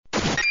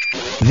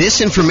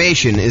This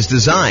information is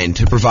designed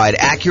to provide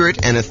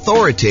accurate and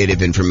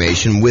authoritative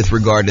information with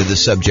regard to the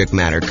subject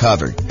matter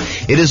covered.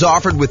 It is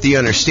offered with the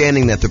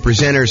understanding that the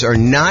presenters are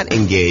not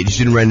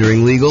engaged in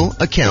rendering legal,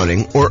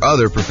 accounting, or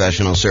other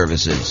professional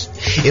services.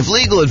 If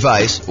legal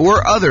advice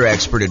or other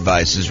expert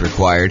advice is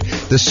required,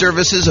 the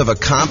services of a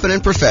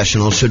competent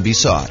professional should be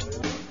sought.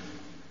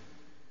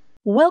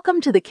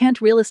 Welcome to the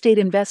Kent Real Estate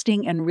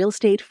Investing and Real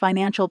Estate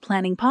Financial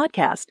Planning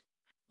Podcast.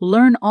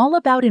 Learn all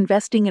about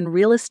investing in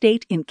real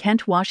estate in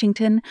Kent,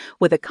 Washington,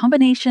 with a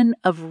combination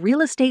of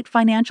real estate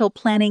financial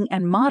planning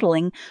and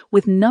modeling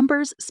with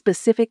numbers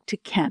specific to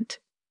Kent,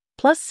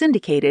 plus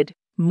syndicated,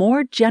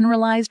 more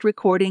generalized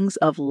recordings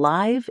of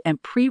live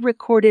and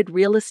pre-recorded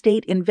real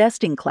estate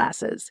investing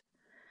classes.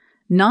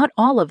 Not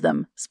all of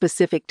them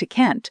specific to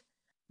Kent.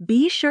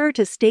 Be sure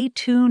to stay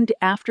tuned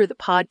after the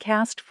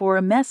podcast for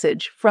a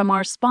message from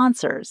our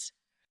sponsors.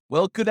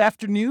 Well, good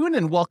afternoon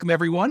and welcome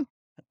everyone.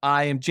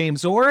 I am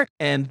James Orr,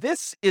 and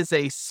this is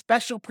a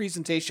special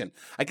presentation.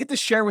 I get to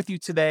share with you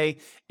today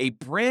a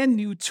brand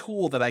new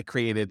tool that I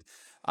created,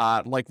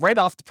 right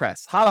off the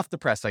press, hot off the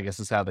press, I guess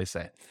is how they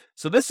say it.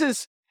 So this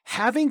is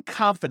having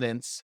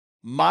confidence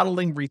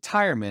modeling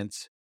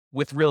retirement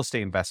with real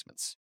estate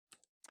investments.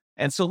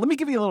 And so let me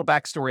give you a little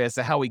backstory as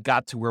to how we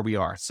got to where we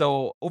are.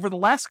 So over the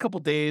last couple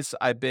of days,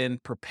 I've been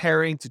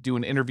preparing to do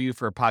an interview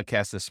for a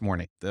podcast this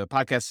morning. The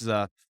podcast is,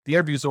 the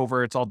interview's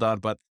over, it's all done,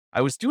 but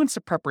I was doing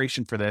some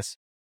preparation for this.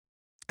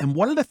 And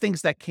one of the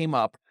things that came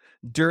up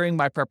during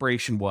my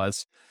preparation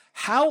was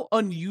how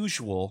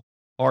unusual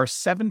are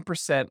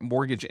 7%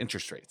 mortgage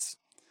interest rates.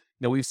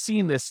 Now, we've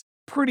seen this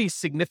pretty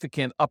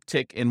significant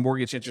uptick in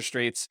mortgage interest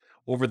rates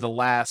over the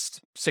last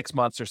 6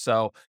 months or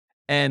so.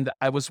 And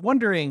I was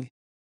wondering,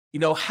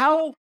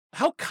 how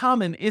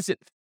common is it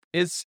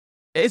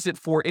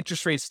for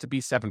interest rates to be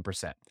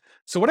 7%?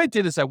 So what I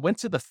did is I went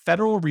to the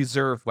Federal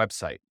Reserve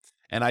website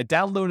and I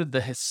downloaded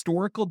the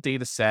historical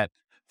data set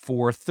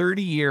for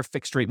 30-year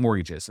fixed rate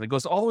mortgages. And it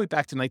goes all the way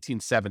back to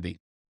 1970.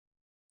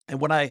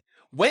 And when I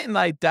went and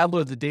I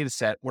downloaded the data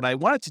set, what I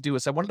wanted to do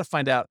is I wanted to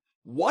find out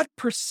what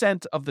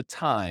percent of the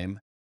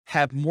time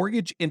have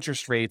mortgage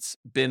interest rates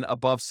been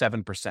above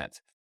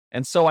 7%.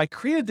 And so I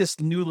created this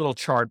new little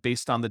chart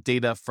based on the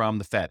data from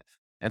the Fed.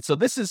 And so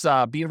this is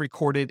being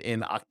recorded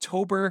in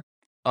October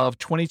of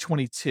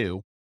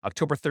 2022,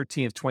 October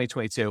 13th,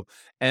 2022.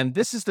 And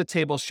this is the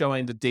table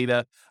showing the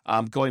data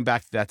going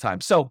back to that time.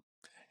 So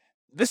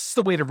this is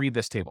the way to read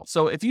this table.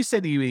 So if you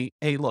say to me,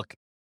 hey, look,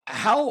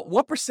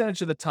 what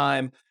percentage of the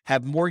time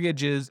have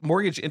mortgage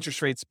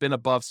interest rates been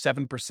above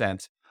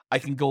 7%? I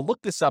can go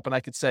look this up and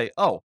I could say,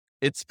 oh,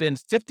 it's been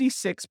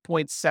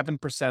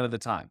 56.7% of the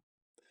time.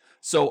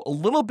 So a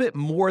little bit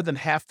more than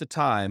half the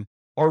time,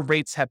 our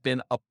rates have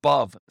been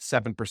above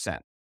 7%,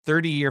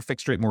 30-year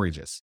fixed rate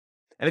mortgages.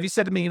 And if you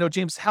said to me,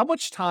 James, how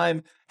much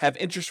time have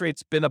interest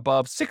rates been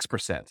above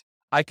 6%?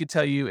 I could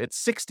tell you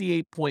it's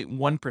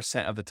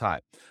 68.1% of the time.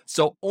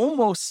 So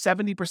almost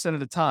 70% of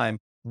the time,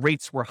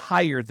 rates were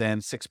higher than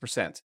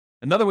 6%.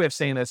 Another way of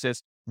saying this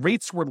is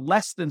rates were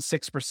less than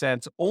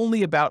 6%,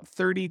 only about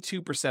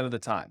 32% of the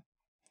time.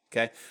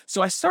 Okay.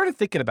 So I started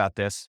thinking about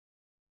this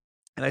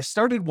and I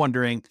started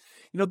wondering,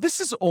 this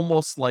is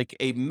almost like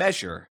a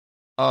measure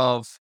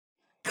of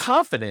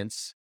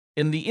confidence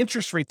in the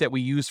interest rate that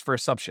we use for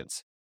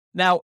assumptions.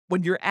 Now,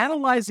 when you're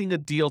analyzing a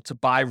deal to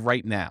buy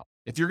right now,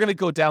 if you're going to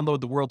go download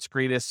the world's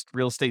greatest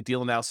real estate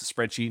deal analysis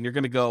spreadsheet and you're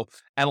going to go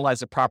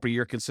analyze a property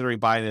you're considering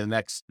buying in the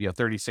next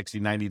 30, 60,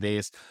 90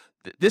 days,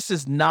 this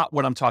is not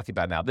what I'm talking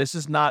about now. This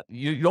is not,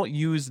 you don't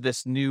use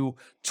this new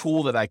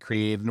tool that I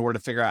created in order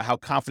to figure out how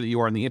confident you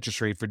are in the interest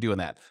rate for doing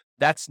that.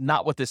 That's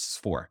not what this is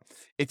for.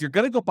 If you're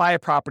going to go buy a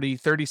property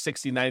 30,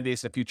 60, 90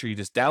 days in the future, you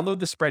just download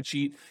the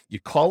spreadsheet, you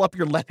call up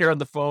your lender on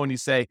the phone, you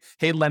say,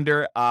 hey,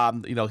 lender,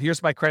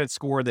 here's my credit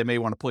score. They may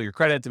want to pull your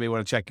credit. They may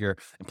want to check your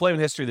employment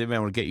history. They may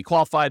want to get you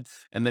qualified.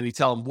 And then you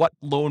tell them what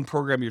loan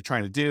program you're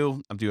trying to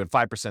do. I'm doing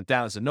 5%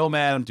 down as a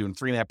nomad. I'm doing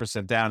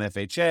 3.5% down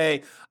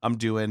FHA. I'm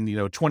doing,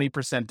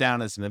 20%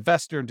 down as an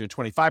investor. I'm doing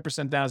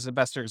 25% down as an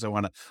investor because I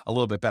want a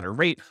little bit better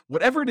rate.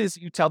 Whatever it is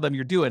you tell them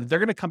you're doing, they're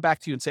going to come back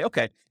to you and say,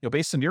 okay,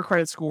 based on your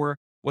credit score,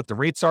 what the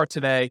rates are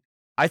today,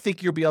 I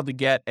think you'll be able to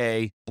get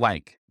a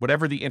blank,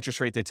 whatever the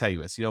interest rate they tell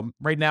you is.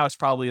 Right now it's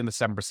probably in the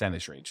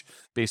 7% range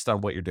based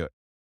on what you're doing.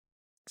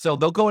 So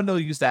they'll go and they'll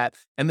use that.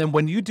 And then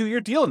when you do your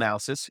deal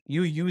analysis,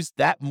 you use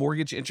that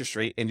mortgage interest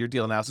rate in your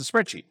deal analysis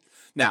spreadsheet.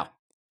 Now,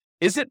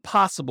 is it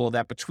possible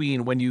that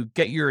between when you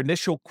get your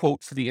initial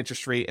quote for the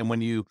interest rate and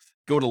when you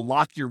go to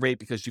lock your rate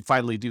because you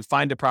finally do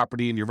find a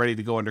property and you're ready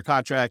to go under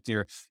contract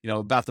and you're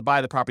about to buy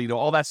the property,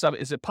 all that stuff,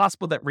 is it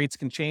possible that rates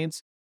can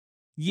change?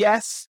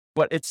 Yes,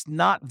 but it's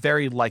not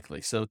very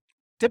likely. So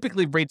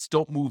typically rates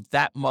don't move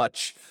that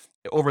much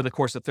over the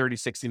course of 30,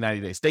 60, 90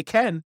 days. They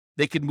can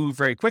move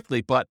very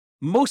quickly, but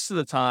most of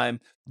the time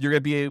you're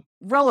going to be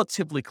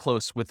relatively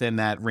close within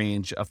that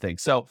range of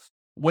things. So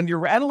when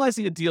you're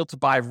analyzing a deal to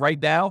buy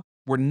right now,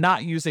 we're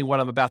not using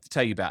what I'm about to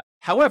tell you about.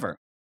 However,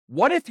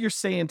 what if you're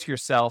saying to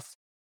yourself,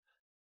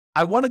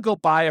 I want to go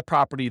buy a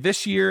property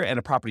this year and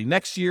a property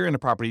next year and a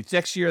property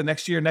next year,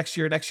 next year, next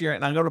year, next year.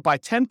 And I'm going to buy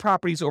 10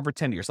 properties over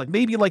 10 years. Like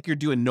maybe like you're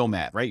doing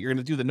nomad, right? You're going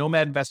to do the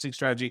nomad investing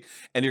strategy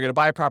and you're going to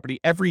buy a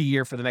property every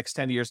year for the next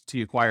 10 years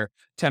to acquire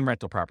 10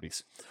 rental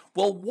properties.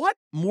 Well, what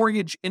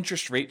mortgage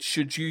interest rate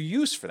should you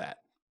use for that?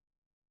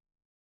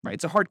 Right?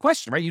 It's a hard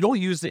question, right? You don't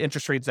use the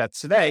interest rates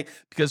that's today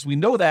because we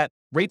know that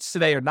rates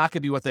today are not going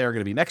to be what they are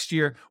going to be next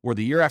year or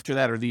the year after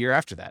that or the year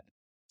after that.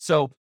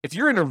 So if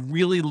you're in a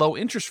really low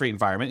interest rate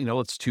environment,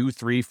 it's 2,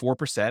 3,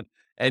 4%,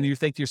 and you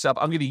think to yourself,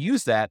 I'm going to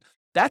use that,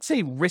 that's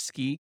a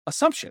risky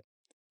assumption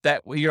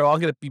that, I'm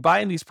going to be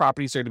buying these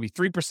properties. They're going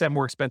to be 3%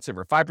 more expensive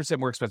or 5%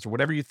 more expensive,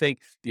 whatever you think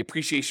the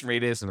appreciation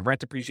rate is and the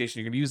rent appreciation,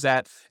 you're going to use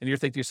that. And you're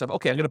thinking to yourself,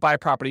 okay, I'm going to buy a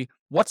property.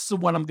 What's the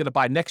one I'm going to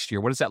buy next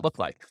year? What does that look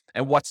like?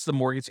 And what's the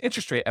mortgage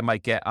interest rate I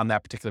might get on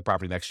that particular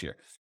property next year?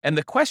 And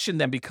the question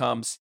then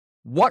becomes,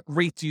 what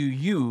rate do you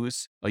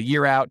use a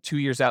year out, 2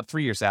 years out,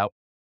 3 years out?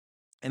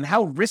 And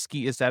how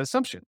risky is that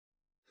assumption?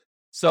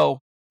 So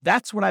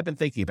that's what I've been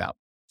thinking about.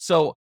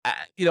 So,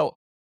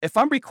 if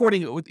I'm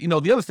recording,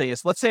 the other thing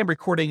is, let's say I'm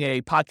recording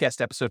a podcast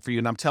episode for you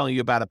and I'm telling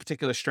you about a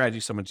particular strategy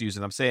someone's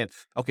using. I'm saying,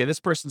 okay, this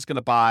person's going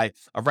to buy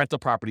a rental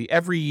property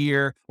every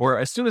year, or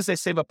as soon as they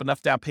save up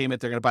enough down payment,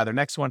 they're going to buy their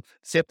next one.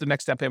 Save up the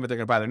next down payment, they're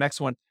going to buy their next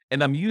one.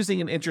 And I'm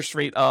using an interest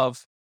rate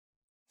of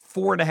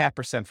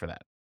 4.5% for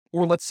that.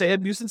 Or let's say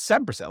I'm using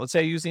 7%. Let's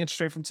say I use the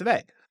interest rate from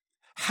today.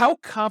 How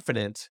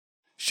confident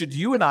should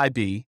you and I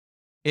be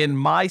in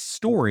my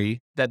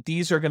story that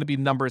these are going to be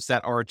numbers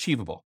that are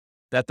achievable,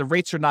 that the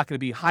rates are not going to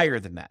be higher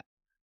than that?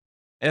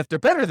 And if they're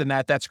better than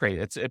that, that's great.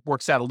 It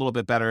works out a little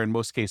bit better in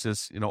most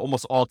cases,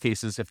 almost all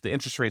cases. If the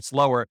interest rate's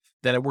lower,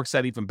 then it works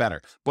out even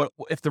better. But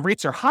if the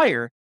rates are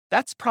higher,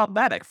 that's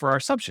problematic for our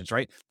assumptions,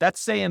 right?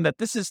 That's saying that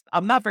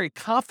I'm not very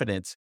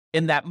confident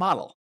in that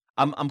model.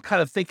 I'm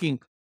kind of thinking,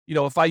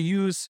 if I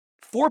use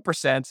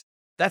 4%,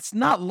 that's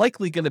not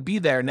likely going to be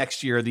there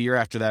next year or the year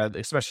after that,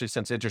 especially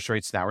since interest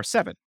rates now are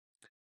 7%.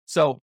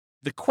 So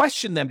the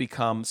question then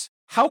becomes,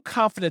 how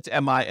confident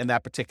am I in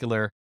that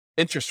particular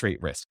interest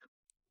rate risk?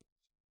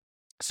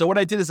 So what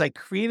I did is I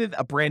created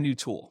a brand new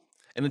tool,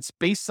 and it's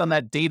based on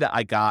that data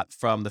I got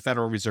from the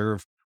Federal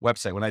Reserve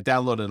website. When I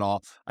downloaded it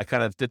all, I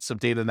kind of did some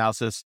data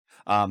analysis,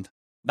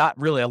 not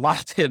really a lot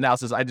of data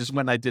analysis. I just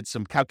went and I did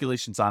some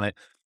calculations on it.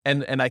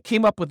 And I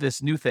came up with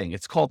this new thing.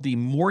 It's called the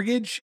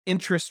Mortgage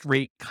Interest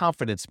Rate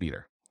Confidence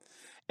Meter.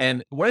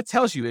 And what it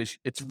tells you is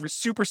it's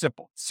super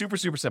simple, super,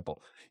 super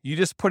simple. You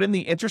just put in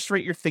the interest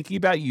rate you're thinking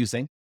about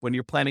using when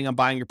you're planning on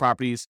buying your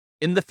properties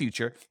in the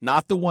future,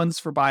 not the ones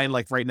for buying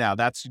like right now.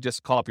 That's, you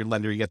just call up your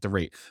lender, you get the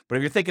rate. But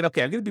if you're thinking,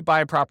 okay, I'm going to be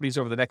buying properties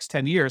over the next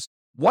 10 years,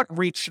 what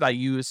rate should I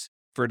use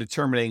for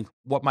determining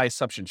what my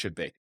assumption should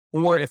be?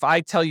 Or if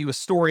I tell you a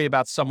story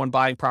about someone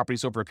buying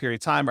properties over a period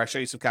of time, or I show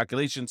you some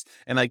calculations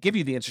and I give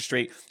you the interest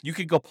rate, you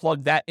could go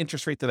plug that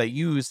interest rate that I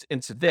used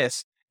into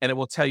this, and it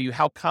will tell you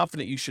how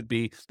confident you should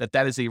be that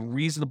that is a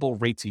reasonable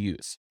rate to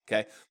use.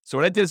 Okay. So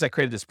what I did is I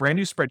created this brand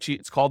new spreadsheet.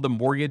 It's called the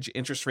Mortgage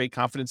Interest Rate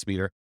Confidence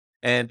Meter.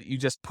 And you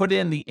just put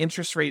in the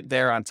interest rate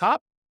there on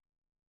top,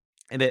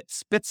 and it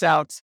spits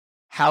out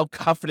how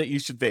confident you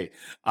should be,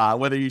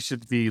 whether you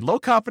should be low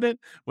confident,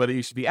 whether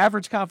you should be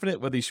average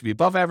confident, whether you should be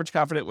above average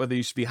confident, whether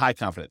you should be high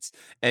confidence.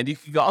 And you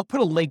can go, I'll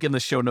put a link in the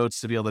show notes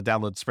to be able to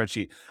download the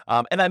spreadsheet.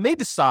 And I may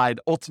decide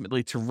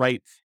ultimately to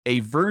write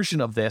a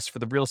version of this for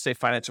the Real Estate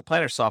Financial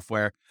Planner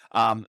software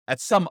at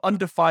some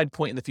undefined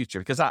point in the future,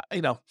 because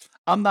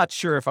I'm not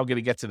sure if I'm going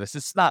to get to this.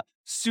 It's not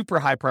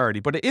super high priority,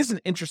 but it is an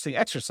interesting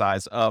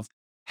exercise of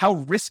how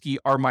risky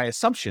are my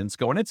assumptions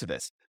going into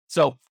this.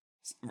 So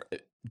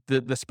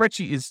the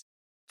spreadsheet is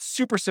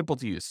super simple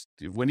to use.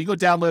 When you go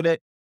download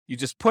it, you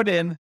just put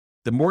in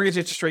the mortgage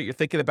interest rate you're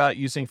thinking about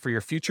using for your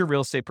future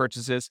real estate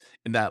purchases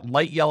in that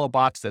light yellow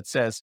box that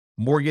says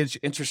mortgage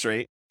interest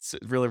rate. It's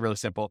really, really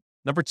simple.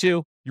 Number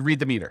 2, you read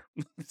the meter.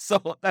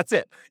 So that's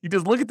it. You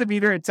just look at the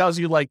meter. It tells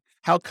you like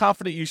how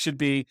confident you should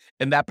be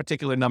in that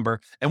particular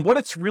number. And what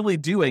it's really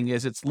doing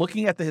is it's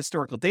looking at the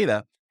historical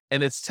data,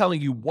 and it's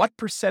telling you what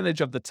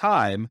percentage of the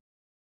time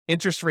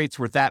interest rates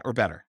were that or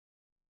better.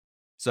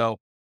 So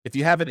if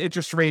you have an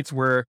interest rates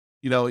where,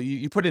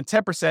 you put in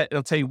 10%,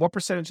 it'll tell you what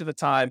percentage of the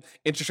time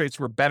interest rates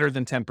were better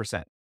than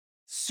 10%.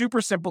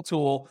 Super simple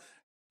tool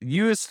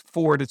used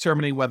for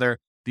determining whether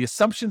the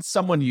assumptions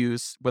someone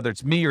used, whether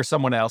it's me or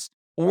someone else,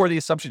 or the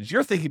assumptions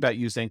you're thinking about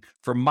using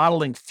for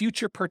modeling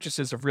future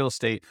purchases of real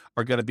estate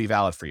are going to be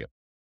valid for you.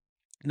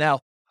 Now,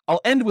 I'll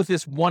end with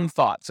this one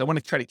thought. So I want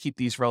to try to keep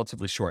these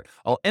relatively short.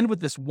 I'll end with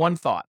this one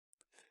thought.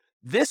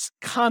 This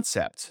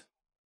concept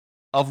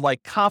of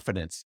like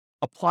confidence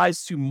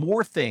applies to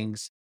more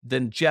things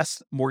than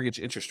just mortgage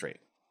interest rate.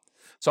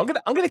 So I'm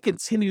going to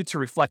continue to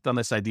reflect on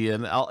this idea,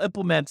 and I'll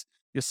implement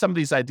some of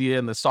these ideas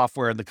in the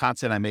software and the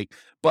content I make.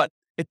 But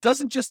it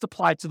doesn't just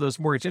apply to those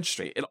mortgage interest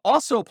rate. It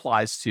also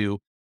applies to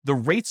the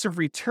rates of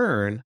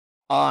return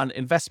on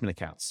investment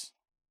accounts.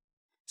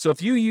 So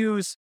if you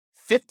use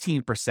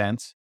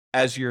 15%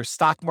 as your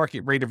stock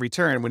market rate of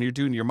return when you're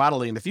doing your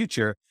modeling in the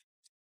future,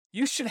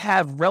 you should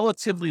have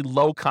relatively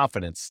low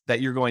confidence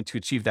that you're going to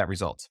achieve that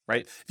result,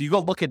 right? If you go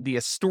look at the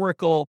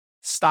historical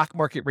stock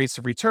market rates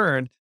of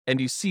return and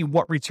you see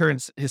what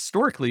returns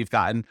historically you've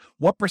gotten,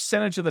 what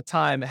percentage of the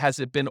time has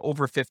it been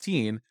over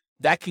 15?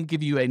 That can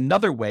give you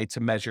another way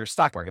to measure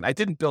stock market. I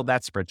didn't build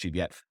that spreadsheet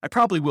yet. I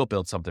probably will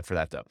build something for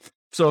that though.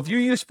 So if you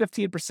use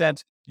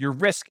 15%, your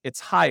risk, it's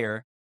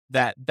higher.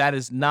 That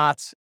is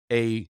not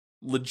a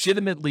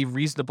legitimately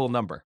reasonable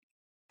number.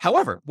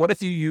 However, what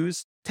if you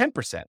use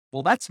 10%?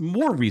 Well, that's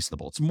more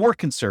reasonable. It's more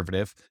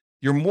conservative.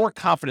 You're more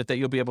confident that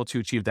you'll be able to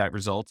achieve that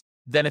result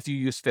than if you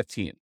use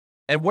 15.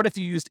 And what if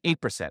you used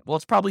 8%? Well,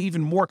 it's probably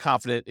even more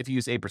confident if you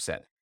use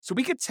 8%. So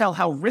we could tell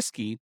how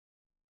risky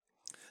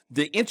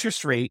the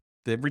interest rate,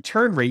 the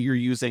return rate you're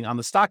using on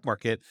the stock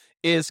market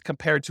is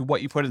compared to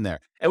what you put in there.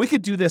 And we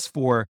could do this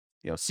for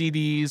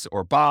CDs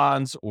or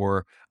bonds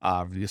or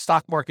the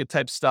stock market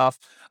type stuff.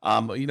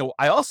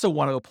 I also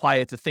want to apply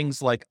it to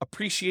things like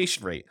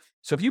appreciation rate.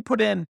 So if you put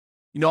in,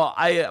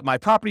 my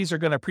properties are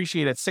going to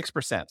appreciate at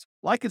 6%.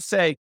 Well, I could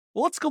say,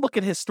 well, let's go look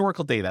at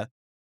historical data.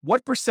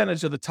 What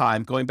percentage of the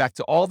time, going back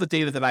to all the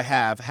data that I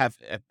have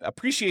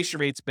appreciation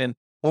rates been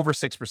over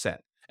 6%?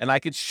 And I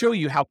could show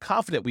you how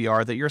confident we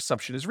are that your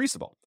assumption is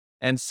reasonable.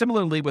 And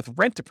similarly with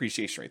rent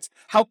appreciation rates,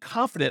 how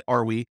confident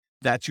are we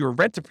that your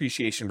rent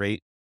appreciation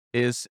rate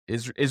is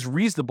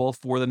reasonable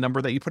for the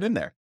number that you put in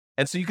there?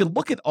 And so you can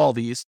look at all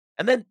these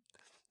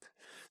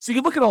so you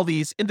can look at all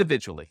these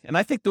individually. And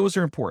I think those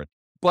are important.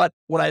 But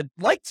what I'd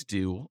like to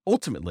do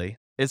ultimately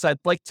is I'd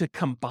like to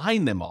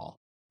combine them all.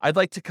 I'd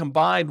like to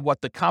combine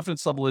what the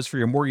confidence level is for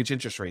your mortgage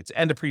interest rates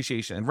and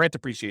appreciation and rent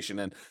appreciation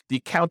and the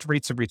account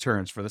rates of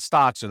returns for the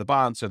stocks or the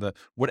bonds or the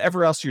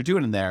whatever else you're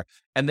doing in there,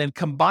 and then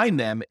combine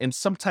them in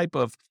some type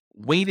of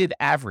weighted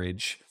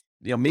average,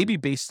 maybe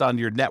based on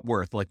your net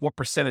worth, like what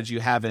percentage you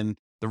have in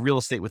the real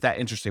estate with that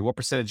interest rate, what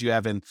percentage you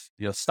have in,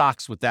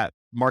 stocks with that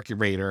market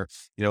rate, or,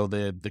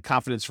 the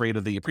confidence rate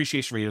or the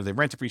appreciation rate or the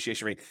rent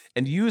appreciation rate,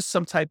 and use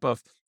some type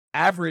of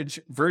average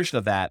version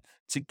of that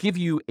to give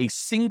you a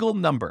single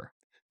number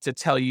to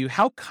tell you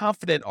how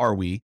confident are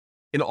we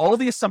in all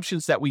the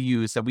assumptions that we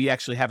use, that we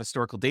actually have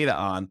historical data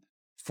on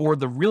for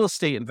the real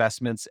estate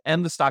investments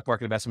and the stock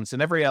market investments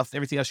and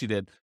everything else you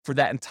did for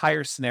that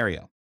entire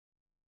scenario.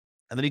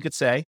 And then you could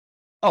say,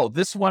 oh,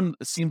 this one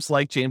seems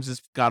like James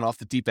has gone off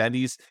the deep end.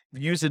 He's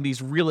using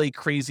these really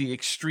crazy,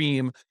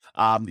 extreme,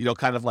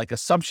 kind of like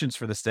assumptions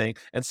for this thing.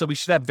 And so we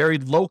should have very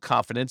low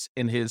confidence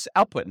in his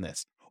output in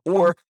this.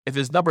 Or if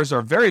his numbers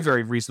are very,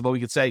 very reasonable, we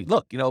could say,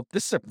 look,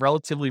 this is a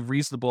relatively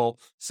reasonable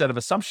set of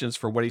assumptions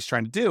for what he's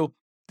trying to do.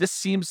 This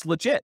seems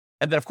legit.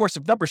 And then, of course,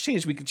 if numbers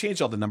change, we can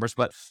change all the numbers.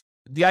 But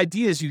the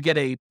idea is you get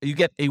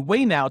a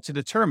way now to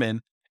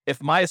determine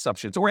if my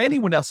assumptions or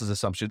anyone else's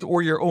assumptions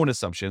or your own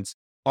assumptions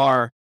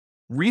are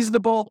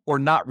reasonable or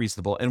not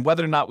reasonable, and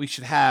whether or not we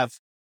should have,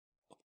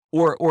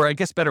 or I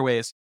guess better way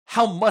is,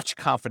 how much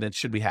confidence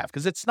should we have?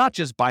 Because it's not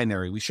just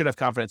binary. We should have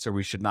confidence or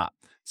we should not.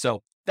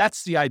 So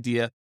that's the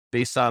idea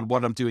based on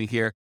what I'm doing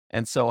here.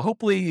 And so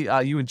hopefully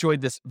you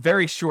enjoyed this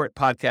very short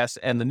podcast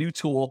and the new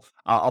tool.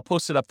 I'll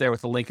post it up there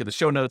with a link in the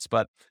show notes.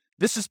 But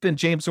this has been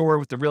James Orr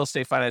with the Real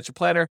Estate Financial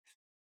Planner.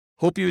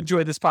 Hope you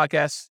enjoyed this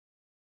podcast.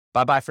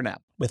 Bye-bye for now.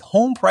 With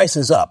home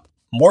prices up,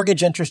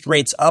 mortgage interest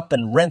rates up,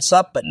 and rents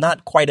up, but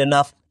not quite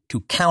enough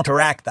to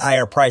counteract the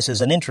higher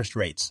prices and interest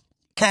rates,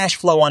 cash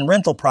flow on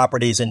rental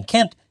properties in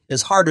Kent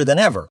is harder than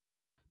ever.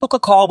 Book a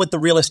call with the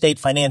Real Estate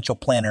Financial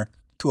Planner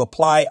to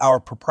apply our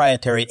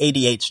proprietary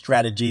 88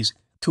 strategies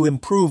to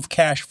improve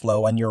cash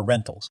flow on your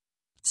rentals.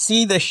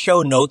 See the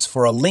show notes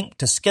for a link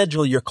to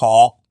schedule your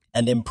call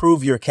and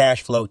improve your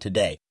cash flow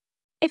today.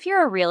 If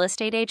you're a real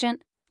estate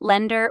agent,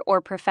 lender, or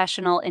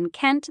professional in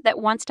Kent that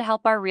wants to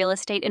help our real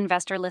estate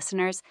investor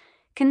listeners,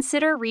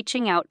 consider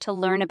reaching out to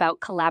learn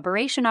about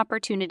collaboration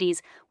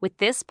opportunities with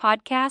this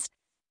podcast.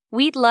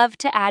 We'd love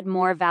to add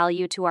more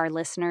value to our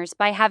listeners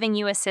by having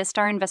you assist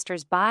our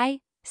investors buy,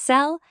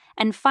 sell,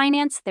 and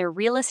finance their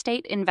real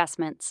estate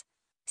investments.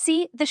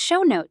 See the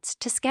show notes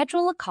to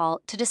schedule a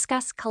call to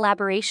discuss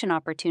collaboration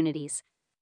opportunities.